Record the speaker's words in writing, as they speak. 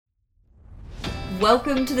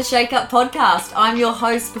Welcome to the Shake Up Podcast. I'm your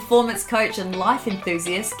host, performance coach and life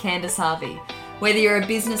enthusiast, Candice Harvey. Whether you're a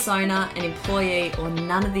business owner, an employee, or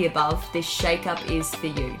none of the above, this Shake Up is for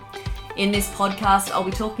you. In this podcast, I'll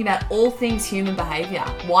be talking about all things human behaviour,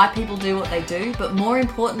 why people do what they do, but more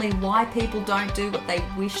importantly, why people don't do what they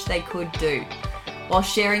wish they could do, while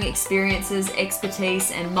sharing experiences,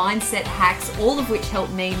 expertise, and mindset hacks, all of which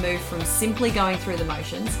help me move from simply going through the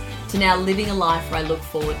motions to now living a life where I look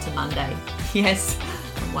forward to Monday. Yes,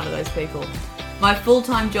 I'm one of those people. My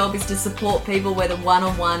full-time job is to support people, whether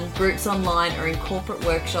one-on-one, groups online, or in corporate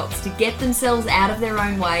workshops, to get themselves out of their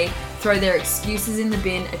own way, throw their excuses in the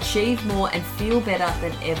bin, achieve more, and feel better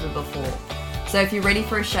than ever before. So if you're ready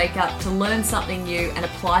for a shake-up, to learn something new and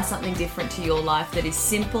apply something different to your life that is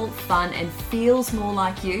simple, fun, and feels more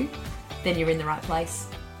like you, then you're in the right place.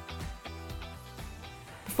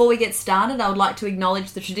 Before we get started, I would like to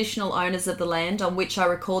acknowledge the traditional owners of the land on which I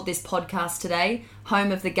record this podcast today,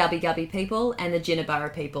 home of the Gubbi Gubbi people and the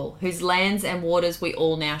Jinnaburra people, whose lands and waters we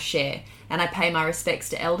all now share. And I pay my respects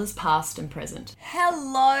to elders past and present.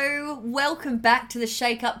 Hello, welcome back to the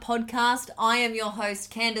Shake Up Podcast. I am your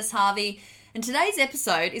host, Candice Harvey, and today's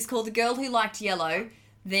episode is called The Girl Who Liked Yellow,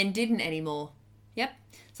 Then Didn't Anymore. Yep.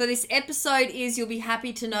 So this episode is, you'll be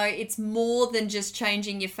happy to know, it's more than just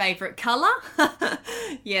changing your favourite colour.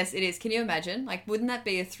 Yes, it is. Can you imagine? Like, wouldn't that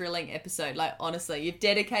be a thrilling episode? Like, honestly, you've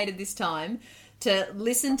dedicated this time to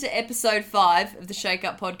listen to episode 5 of the Shake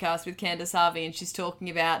Up Podcast with Candice Harvey, and she's talking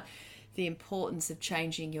about the importance of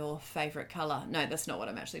changing your favourite colour. No, that's not what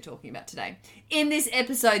I'm actually talking about today. In this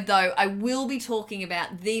episode, though, I will be talking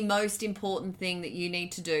about the most important thing that you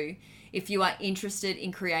need to do if you are interested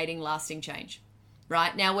in creating lasting change.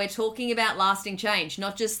 Right? Now we're talking about lasting change,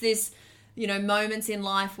 not just this, moments in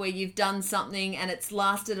life where you've done something and it's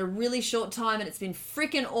lasted a really short time and it's been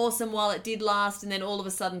freaking awesome while it did last, and then all of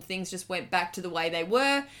a sudden things just went back to the way they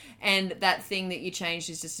were and that thing that you changed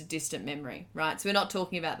is just a distant memory, right? So we're not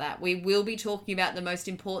talking about that. We will be talking about the most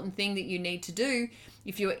important thing that you need to do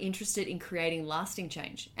if you are interested in creating lasting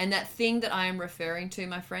change. And that thing that I am referring to,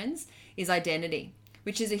 my friends, is identity,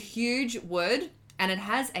 which is a huge word and it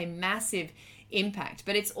has a massive impact,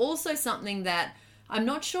 but it's also something that I'm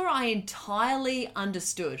not sure I entirely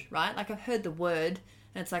understood, right? Like, I've heard the word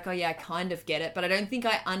and it's like, oh yeah, I kind of get it, but I don't think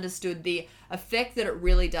I understood the effect that it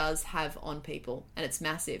really does have on people, and it's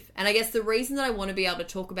massive. And I guess the reason that I want to be able to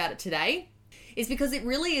talk about it today is because it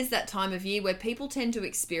really is that time of year where people tend to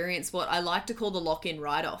experience what I like to call the lock-in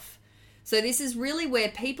write-off. So this is really where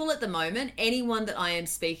people at the moment, anyone that I am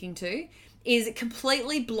speaking to, is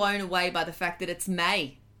completely blown away by the fact that it's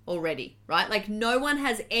May already, right? Like, no one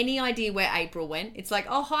has any idea where April went. It's like,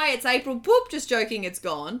 oh, hi, it's April. Boop, just joking, it's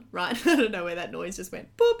gone, right? I don't know where that noise just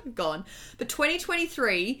went. Boop, gone. But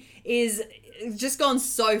 2023 is just gone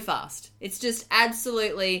so fast. It's just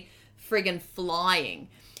absolutely friggin' flying.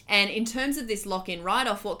 And in terms of this lock-in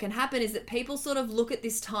write-off, what can happen is that people sort of look at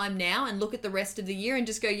this time now and look at the rest of the year and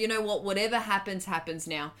just go, you know what, whatever happens, happens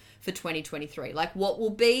now for 2023. Like, what will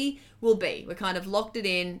be, will be. We're kind of locked it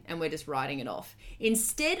in and we're just writing it off.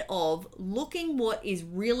 Instead of looking what is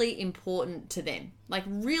really important to them, like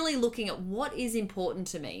really looking at what is important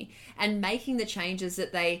to me and making the changes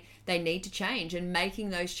that they need to change and making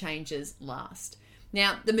those changes last.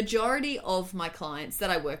 Now, the majority of my clients that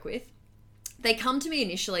I work with, they come to me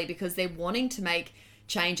initially because they're wanting to make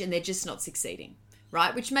change and they're just not succeeding,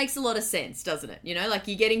 right? Which makes a lot of sense, doesn't it? Like,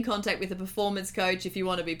 you get in contact with a performance coach if you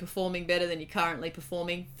want to be performing better than you're currently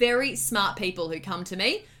performing. Very smart people who come to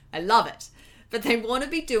me. I love it. But they want to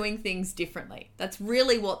be doing things differently. That's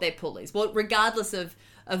really what their pull is, regardless of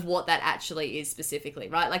what that actually is specifically,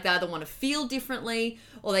 right? Like, they either want to feel differently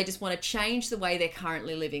or they just want to change the way they're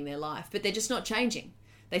currently living their life, but they're just not changing.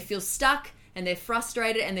 They feel stuck and they're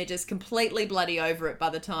frustrated and they're just completely bloody over it by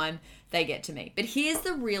the time they get to me. But here's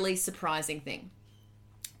the really surprising thing.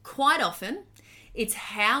 Quite often, it's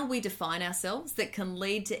how we define ourselves that can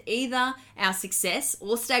lead to either our success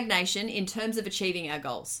or stagnation in terms of achieving our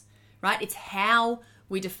goals, right? It's how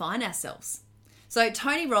we define ourselves. So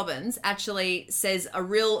Tony Robbins actually says a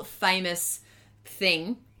real famous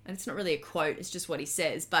thing, and it's not really a quote, it's just what he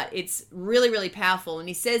says, but it's really, really powerful. And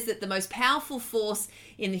he says that the most powerful force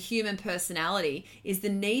in the human personality is the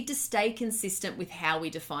need to stay consistent with how we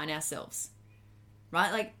define ourselves,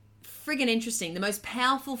 right? Like, friggin' interesting. The most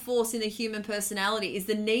powerful force in the human personality is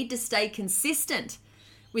the need to stay consistent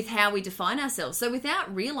with how we define ourselves. So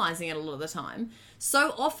without realizing it a lot of the time,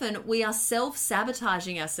 so often we are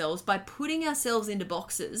self-sabotaging ourselves by putting ourselves into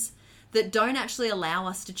boxes that don't actually allow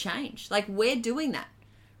us to change. Like, we're doing that,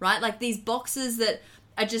 right? Like, these boxes that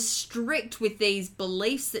are just strict with these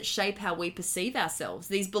beliefs that shape how we perceive ourselves,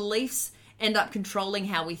 these beliefs end up controlling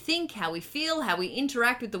how we think, how we feel, how we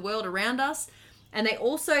interact with the world around us. And they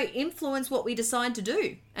also influence what we decide to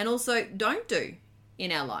do and also don't do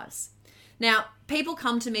in our lives. Now, people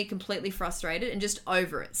come to me completely frustrated and just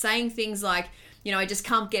over it, saying things like, I just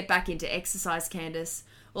can't get back into exercise, Candace.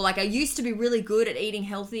 Or like, I used to be really good at eating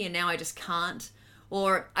healthy and now I just can't.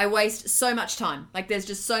 Or I waste so much time. Like, there's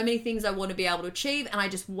just so many things I want to be able to achieve and I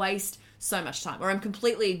just waste so much time. Or I'm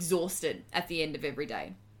completely exhausted at the end of every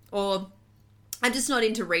day. Or I'm just not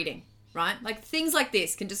into reading, right? Like, things like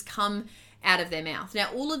this can just come out of their mouth. Now,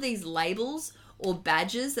 all of these labels or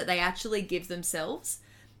badges that they actually give themselves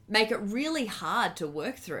make it really hard to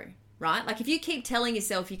work through, right? Like, if you keep telling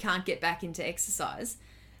yourself you can't get back into exercise,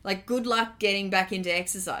 like, good luck getting back into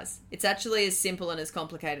exercise. It's actually as simple and as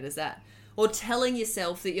complicated as that. Or telling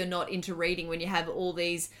yourself that you're not into reading when you have all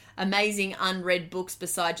these amazing unread books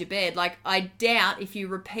beside your bed. Like, I doubt if you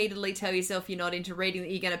repeatedly tell yourself you're not into reading that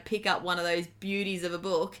you're going to pick up one of those beauties of a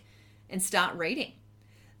book and start reading.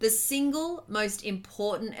 The single most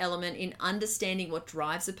important element in understanding what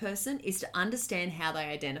drives a person is to understand how they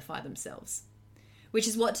identify themselves, which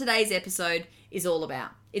is what today's episode is all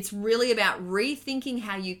about. It's really about rethinking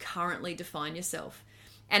how you currently define yourself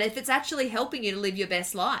and if it's actually helping you to live your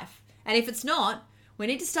best life. And if it's not, we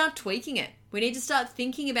need to start tweaking it. We need to start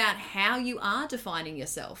thinking about how you are defining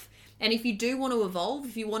yourself. And if you do want to evolve,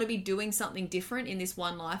 if you want to be doing something different in this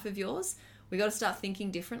one life of yours, we got to start thinking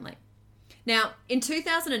differently. Now, in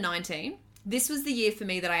 2019, this was the year for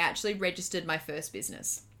me that I actually registered my first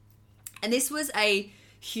business. And this was a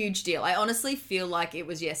huge deal. I honestly feel like it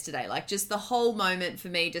was yesterday. Like, just the whole moment for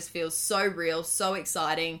me just feels so real, so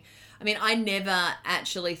exciting. I mean, I never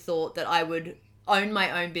actually thought that I would own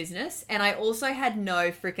my own business. And I also had no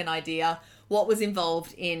freaking idea what was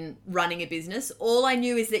involved in running a business. All I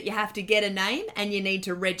knew is that you have to get a name and you need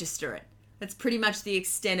to register it. That's pretty much the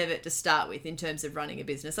extent of it to start with in terms of running a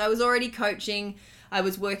business. I was already coaching. I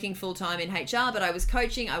was working full-time in HR, but I was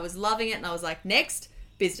coaching. I was loving it. And I was like, next,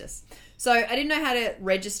 business. So I didn't know how to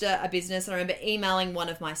register a business. And I remember emailing one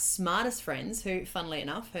of my smartest friends who, funnily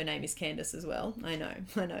enough, her name is Candace as well. I know.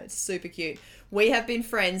 It's super cute. We have been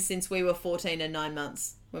friends since we were 14 and 9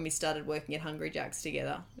 months when we started working at Hungry Jack's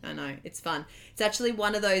together. I know. It's fun. It's actually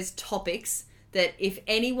one of those topics that if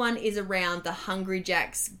anyone is around the Hungry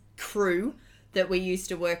Jack's crew that we used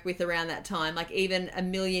to work with around that time, like even a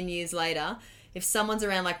million years later, if someone's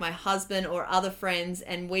around like my husband or other friends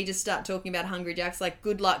and we just start talking about Hungry Jack's, like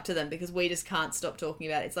good luck to them because we just can't stop talking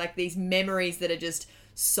about it. It's like these memories that are just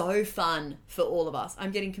so fun for all of us.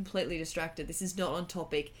 I'm getting completely distracted. This is not on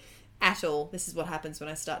topic at all. This is what happens when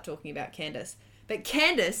I start talking about Candace. But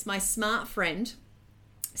Candace, my smart friend,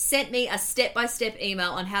 sent me a step-by-step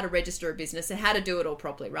email on how to register a business and how to do it all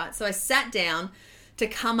properly, right? So I sat down to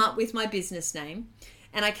come up with my business name.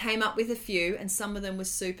 And I came up with a few, and some of them were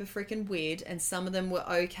super freaking weird, and some of them were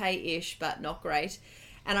okay-ish, but not great.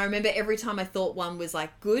 And I remember every time I thought one was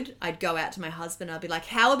like good, I'd go out to my husband, I'd be like,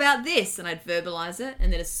 how about this? And I'd verbalize it.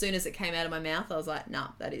 And then as soon as it came out of my mouth, I was like, nah,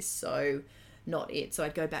 that is so not it. So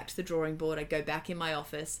I'd go back to the drawing board, I'd go back in my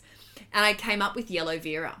office, and I came up with Yellow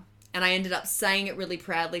Vera. And I ended up saying it really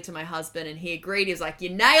proudly to my husband, and he agreed. He was like, you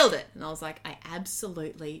nailed it. And I was like, I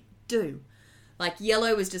absolutely do. Like,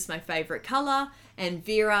 yellow was just my favorite color, and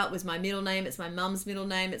Vera was my middle name. It's my mum's middle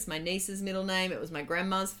name. It's my niece's middle name. It was my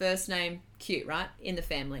grandma's first name. Cute, right? In the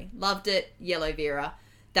family. Loved it. Yellow Vera.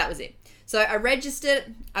 That was it. So I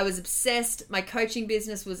registered. I was obsessed. My coaching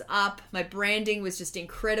business was up. My branding was just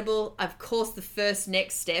incredible. Of course, the first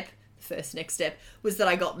next step was that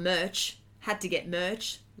I got merch. Had to get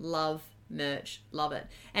merch. Love merch. Love it.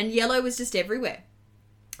 And yellow was just everywhere.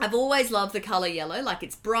 I've always loved the color yellow. Like,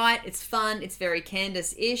 it's bright, it's fun, it's very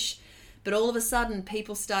Candace-ish. But all of a sudden,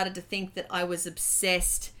 people started to think that I was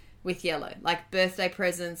obsessed with yellow. Like, birthday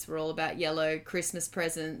presents were all about yellow, Christmas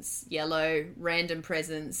presents, yellow, random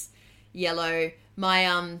presents, yellow.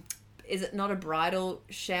 My, is it not a bridal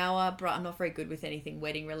shower? I'm not very good with anything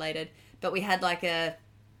wedding related. But we had like a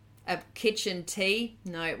kitchen tea.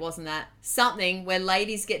 No, it wasn't that. Something where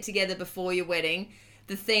ladies get together before your wedding.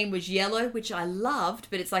 The theme was yellow, which I loved,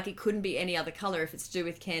 but it's like it couldn't be any other color. If it's to do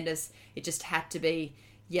with Candace, it just had to be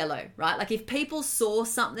yellow, right? Like, if people saw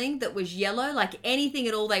something that was yellow, like anything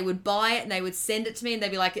at all, they would buy it and they would send it to me and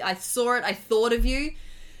they'd be like, I saw it, I thought of you,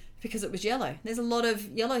 because it was yellow. There's a lot of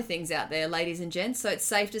yellow things out there, ladies and gents, so it's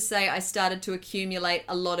safe to say I started to accumulate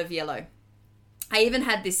a lot of yellow. I even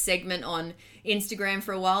had this segment on Instagram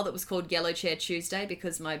for a while that was called Yellow Chair Tuesday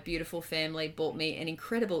because my beautiful family bought me an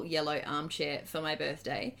incredible yellow armchair for my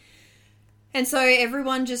birthday. And so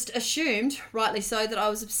everyone just assumed, rightly so, that I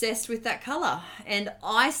was obsessed with that colour. And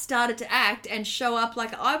I started to act and show up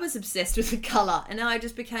like I was obsessed with the colour. And I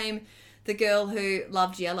just became the girl who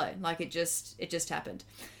loved yellow. Like it just happened.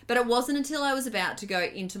 But it wasn't until I was about to go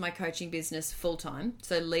into my coaching business full time,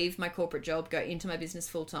 so leave my corporate job, go into my business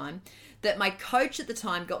full time, that my coach at the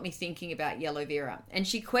time got me thinking about Yellow Vera. And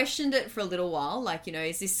she questioned it for a little while, like,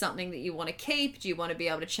 is this something that you want to keep? Do you want to be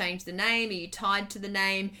able to change the name? Are you tied to the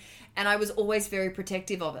name? And I was always very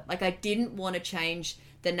protective of it. Like, I didn't want to change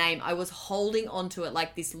the name. I was holding on to it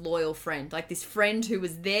like this loyal friend, like this friend who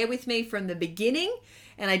was there with me from the beginning,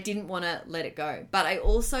 and I didn't want to let it go. But I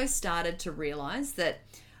also started to realize that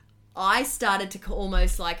I started to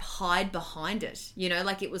almost like hide behind it,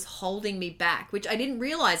 like it was holding me back, which I didn't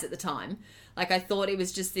realize at the time. Like I thought it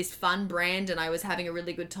was just this fun brand and I was having a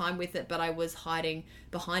really good time with it, but I was hiding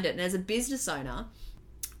behind it. And as a business owner,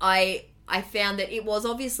 I found that it was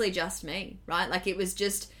obviously just me, right? Like it was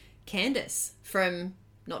just Candace from,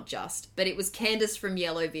 not just, but it was Candace from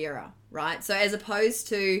Yellow Vera, right? So as opposed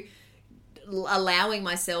to allowing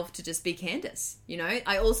myself to just be Candace,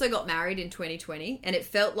 I also got married in 2020 and it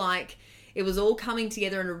felt like it was all coming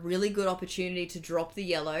together in a really good opportunity to drop the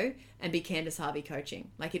yellow and be Candace Harvey Coaching.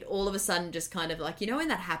 Like it all of a sudden just kind of like, when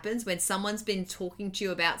that happens, when someone's been talking to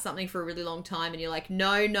you about something for a really long time and you're like,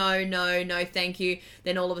 no, thank you.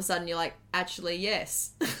 Then all of a sudden you're like, actually,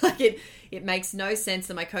 yes. Like it makes no sense.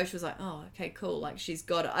 And my coach was like, oh, okay, cool. Like she's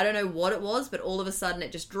got it. I don't know what it was, but all of a sudden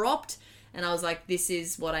it just dropped. And I was like, this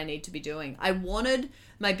is what I need to be doing. I wanted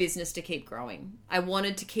my business to keep growing. I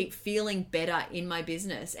wanted to keep feeling better in my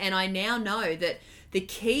business. And I now know that the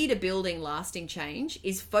key to building lasting change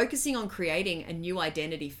is focusing on creating a new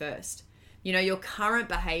identity first. Your current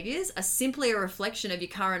behaviors are simply a reflection of your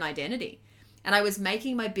current identity. And I was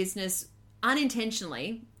making my business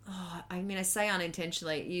unintentionally. I say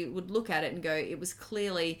unintentionally, you would look at it and go, it was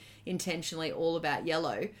clearly intentionally all about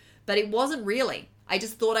yellow, but it wasn't really. I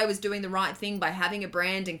just thought I was doing the right thing by having a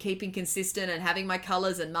brand and keeping consistent and having my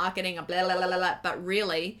colors and marketing and blah, blah, blah, blah, blah. But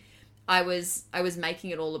really, I was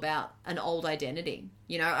making it all about an old identity.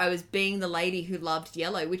 I was being the lady who loved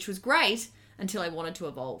yellow, which was great until I wanted to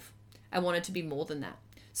evolve. I wanted to be more than that.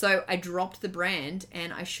 So I dropped the brand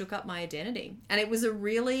and I shook up my identity. And it was a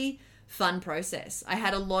really fun process. I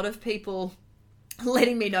had a lot of people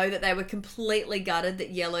letting me know that they were completely gutted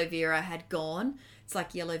that Yellow Vera had gone. It's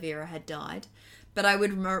like Yellow Vera had died. But I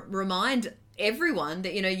would remind everyone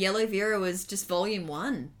that, Yellow Vera was just volume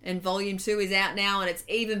 1 and volume 2 is out now and it's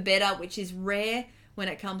even better, which is rare when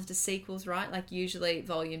it comes to sequels, right? Like usually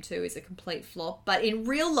volume 2 is a complete flop. But in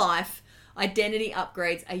real life, identity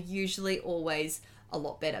upgrades are usually always a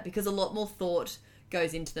lot better because a lot more thought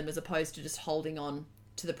goes into them as opposed to just holding on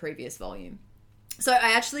to the previous volume. So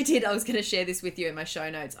I was going to share this with you in my show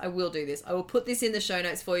notes. I will do this. I will put this in the show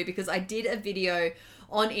notes for you because I did a video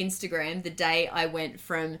on Instagram the day I went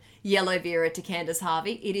from Yellow Vera to Candace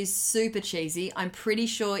Harvey. It is super cheesy. I'm pretty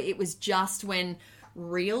sure it was just when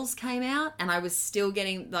Reels came out and I was still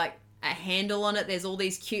getting like a handle on it. There's all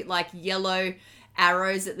these cute like yellow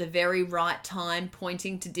arrows at the very right time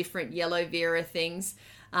pointing to different Yellow Vera things.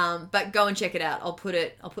 But go and check it out. I'll put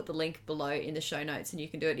the link below in the show notes and you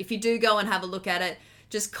can do it. If you do go and have a look at it,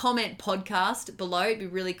 just comment podcast below. It'd be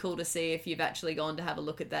really cool to see if you've actually gone to have a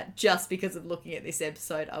look at that just because of looking at this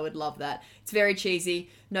episode. I would love that. It's very cheesy,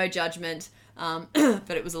 no judgment, but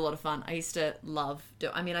it was a lot of fun. I used to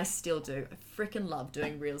I still do. I freaking love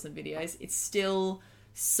doing reels and videos. It's still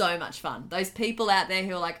so much fun. Those people out there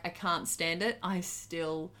who are like, I can't stand it, I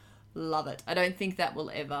still love it. I don't think that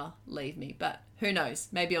will ever leave me, but who knows?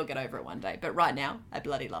 Maybe I'll get over it one day. But right now, I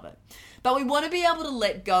bloody love it. But we want to be able to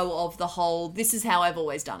let go of the whole, this is how I've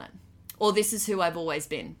always done it, or this is who I've always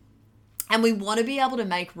been. And we want to be able to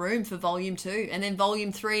make room for volume 2 and then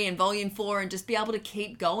volume 3 and volume 4 and just be able to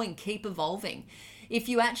keep going, keep evolving. If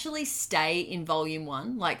you actually stay in volume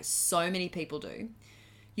 1, like so many people do,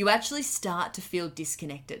 you actually start to feel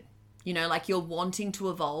disconnected. Like you're wanting to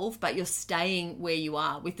evolve, but you're staying where you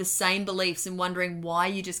are with the same beliefs and wondering why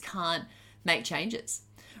you just can't make changes.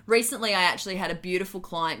 Recently, I actually had a beautiful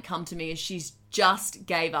client come to me as she's just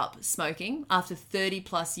gave up smoking after 30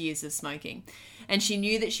 plus years of smoking. And she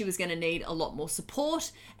knew that she was going to need a lot more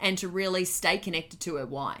support and to really stay connected to her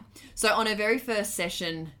why. So on her very first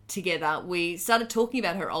session together, we started talking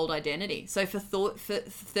about her old identity. So for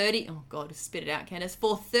 30, oh God, spit it out, Candace,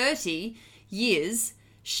 for 30 years,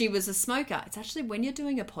 she was a smoker. It's actually when you're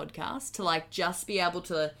doing a podcast to like just be able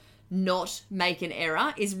to not make an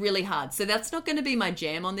error is really hard. So that's not going to be my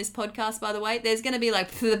jam on this podcast, by the way. There's going to be like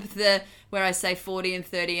where I say 40 and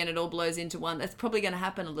 30 and it all blows into one. That's probably going to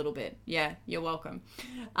happen a little bit. Yeah, you're welcome.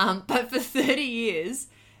 But for 30 years,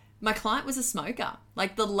 my client was a smoker.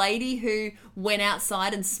 Like the lady who went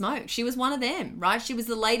outside and smoked. She was one of them, right? She was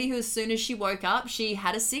the lady who, as soon as she woke up, she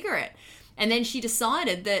had a cigarette. And then she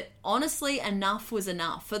decided that honestly, enough was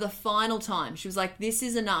enough for the final time. She was like, this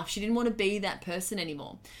is enough. She didn't want to be that person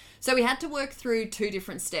anymore. So we had to work through 2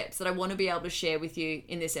 different steps that I want to be able to share with you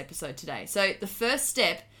in this episode today. So the first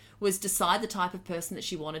step was decide the type of person that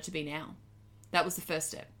she wanted to be now. That was the first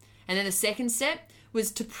step. And then the second step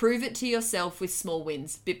was to prove it to yourself with small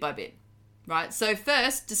wins, bit by bit, right? So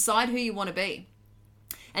first, decide who you want to be.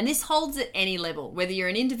 And this holds at any level, whether you're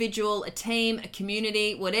an individual, a team, a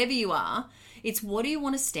community, whatever you are. It's what do you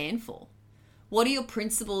want to stand for? What are your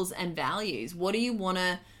principles and values? What do you want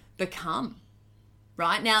to become?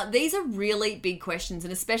 Right? Now, these are really big questions,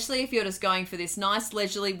 and especially if you're just going for this nice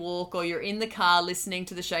leisurely walk or you're in the car listening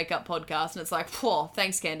to the Shake Up podcast and it's like, whoa,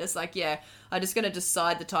 thanks, Candace. Like, yeah, I'm just going to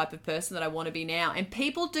decide the type of person that I want to be now. And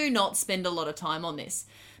people do not spend a lot of time on this.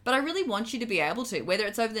 But I really want you to be able to, whether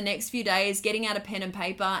it's over the next few days, getting out a pen and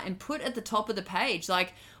paper and put at the top of the page,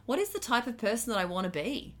 like, what is the type of person that I want to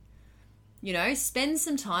be? You know, spend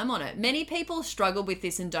some time on it. Many people struggle with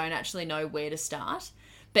this and don't actually know where to start.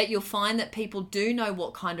 But you'll find that people do know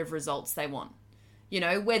what kind of results they want. You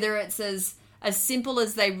know, whether it's as simple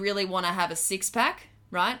as they really want to have a 6-pack,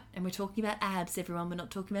 right? And we're talking about abs, everyone. We're not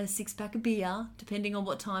talking about a 6-pack of beer, depending on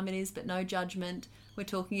what time it is, but no judgment. We're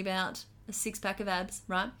talking about a 6-pack of abs,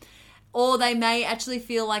 right? Or they may actually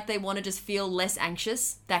feel like they want to just feel less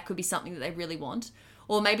anxious. That could be something that they really want.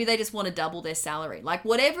 Or maybe they just want to double their salary. Like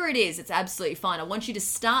whatever it is, it's absolutely fine. I want you to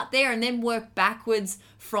start there and then work backwards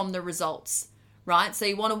from the results. Right? So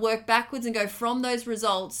you want to work backwards and go from those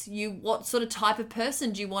results. What sort of type of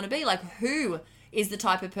person do you want to be? Like who is the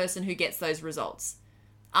type of person who gets those results?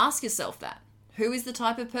 Ask yourself that. Who is the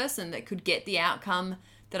type of person that could get the outcome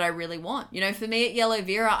that I really want? You know, for me at Yellow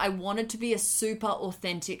Vera, I wanted to be a super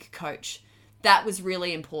authentic coach. That was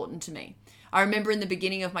really important to me. I remember in the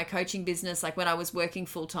beginning of my coaching business, like when I was working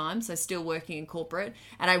full time, so still working in corporate,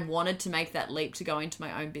 and I wanted to make that leap to go into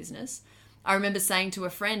my own business. I remember saying to a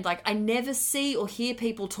friend, like, I never see or hear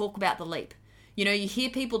people talk about the leap. You know, you hear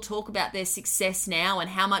people talk about their success now and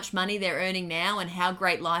how much money they're earning now and how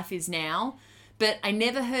great life is now. But I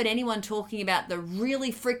never heard anyone talking about the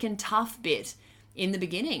really freaking tough bit in the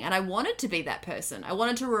beginning. And I wanted to be that person. I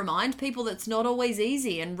wanted to remind people that it's not always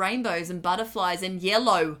easy and rainbows and butterflies and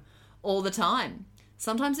yellow all the time.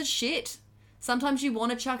 Sometimes it's shit. Sometimes you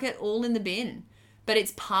want to chuck it all in the bin. But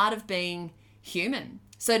it's part of being human.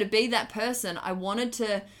 So to be that person, I wanted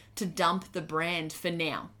to dump the brand for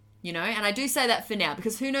now, you know, and I do say that for now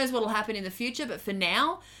because who knows what will happen in the future. But for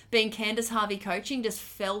now, being Candace Harvey Coaching just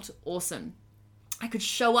felt awesome. I could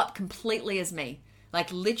show up completely as me,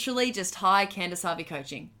 like literally just hi, Candace Harvey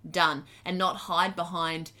Coaching, done, and not hide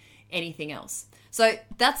behind anything else. So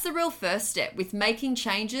that's the real first step with making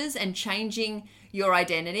changes and changing your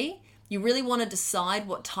identity. You really want to decide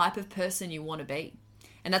what type of person you want to be.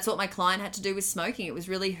 And that's what my client had to do with smoking. It was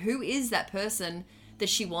really, who is that person that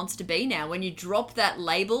she wants to be now? When you drop that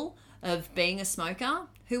label of being a smoker,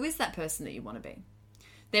 who is that person that you want to be?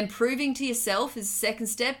 Then proving to yourself is the second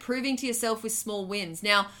step, proving to yourself with small wins.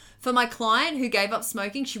 Now, for my client who gave up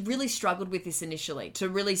smoking, she really struggled with this initially, to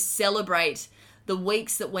really celebrate the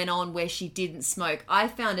weeks that went on where she didn't smoke. I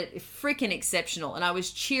found it freaking exceptional. And I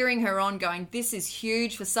was cheering her on going, this is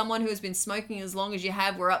huge for someone who has been smoking as long as you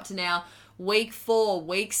have. We're up to now week 4,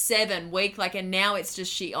 week 7, and now it's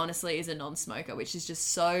just, she honestly is a non-smoker, which is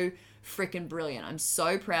just so freaking brilliant. I'm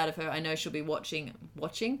so proud of her. I know she'll be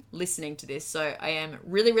listening to this. So I am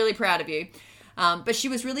really, really proud of you. But she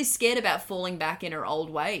was really scared about falling back in her old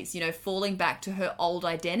ways, you know, falling back to her old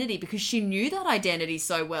identity because she knew that identity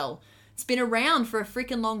so well. It's been around for a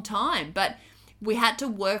freaking long time, but we had to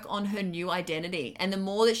work on her new identity. And the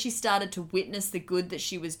more that she started to witness the good that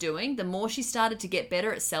she was doing, the more she started to get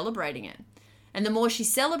better at celebrating it. And the more she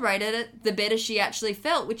celebrated it, the better she actually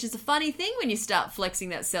felt, which is a funny thing when you start flexing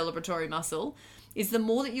that celebratory muscle, is the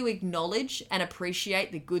more that you acknowledge and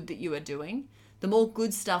appreciate the good that you are doing, the more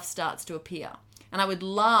good stuff starts to appear. And I would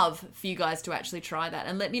love for you guys to actually try that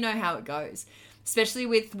and let me know how it goes. Especially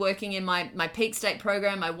with working in my peak state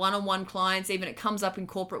program, my one-on-one clients, even it comes up in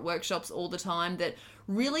corporate workshops all the time, that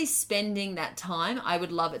really spending that time, I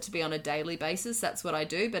would love it to be on a daily basis. That's what I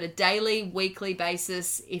do, but a daily, weekly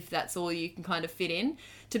basis, if that's all you can kind of fit in,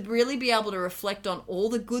 to really be able to reflect on all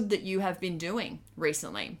the good that you have been doing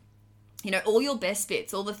recently. all your best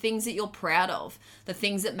bits, all the things that you're proud of, the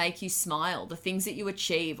things that make you smile, the things that you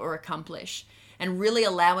achieve or accomplish, and really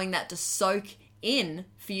allowing that to soak in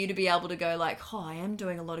for you to be able to go like, oh, I am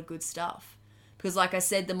doing a lot of good stuff. Because like I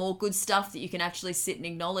said, the more good stuff that you can actually sit and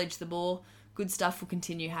acknowledge, the more good stuff will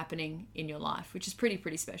continue happening in your life, which is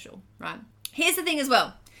pretty special, right? Here's the thing as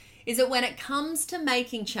well, is that when it comes to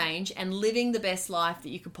making change and living the best life that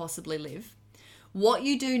you could possibly live, what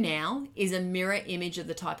you do now is a mirror image of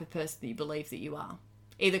the type of person that you believe that you are,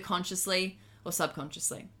 either consciously or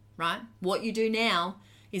subconsciously, right? What you do now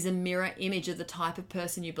is a mirror image of the type of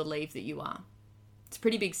person you believe that you are. It's a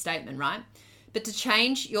pretty big statement, right? But to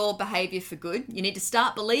change your behavior for good, you need to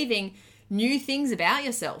start believing new things about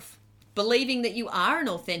yourself, believing that you are an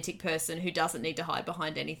authentic person who doesn't need to hide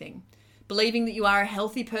behind anything, believing that you are a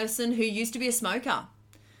healthy person who used to be a smoker,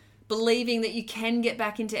 believing that you can get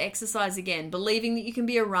back into exercise again, believing that you can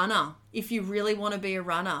be a runner if you really want to be a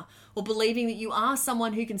runner, or believing that you are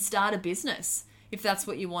someone who can start a business if that's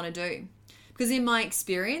what you want to do. Because in my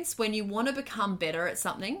experience, when you want to become better at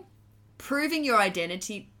something, proving your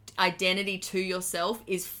identity to yourself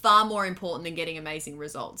is far more important than getting amazing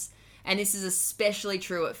results. And this is especially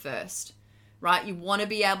true at first, right? You want to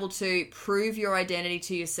be able to prove your identity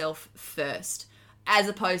to yourself first, as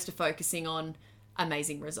opposed to focusing on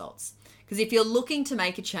amazing results. Because if you're looking to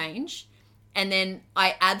make a change, and then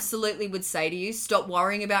I absolutely would say to you, stop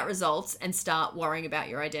worrying about results and start worrying about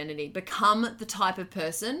your identity. Become the type of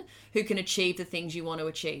person who can achieve the things you want to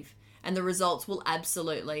achieve, and the results will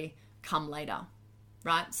absolutely come later,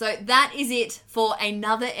 right? So that is it for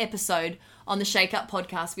another episode on the Shake Up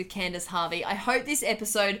podcast with Candace Harvey. I hope this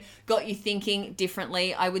episode got you thinking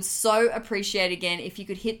differently. I would so appreciate, again, if you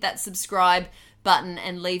could hit that subscribe button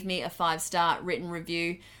and leave me a 5-star written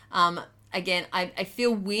review. Again, I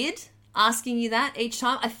feel weird asking you that each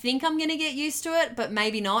time. I think I'm going to get used to it, but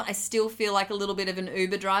maybe not. I still feel like a little bit of an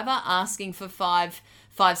Uber driver asking for five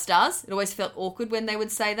stars. It always felt awkward when they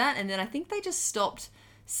would say that, and then I think they just stopped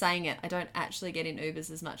saying it. I don't actually get in Ubers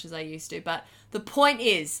as much as I used to, but the point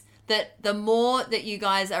is that the more that you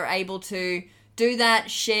guys are able to do that,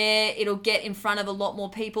 share, it'll get in front of a lot more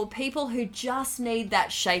people who just need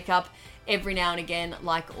that shake up every now and again,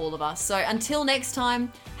 like all of us. So until next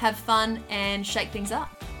time, have fun and shake things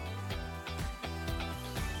up.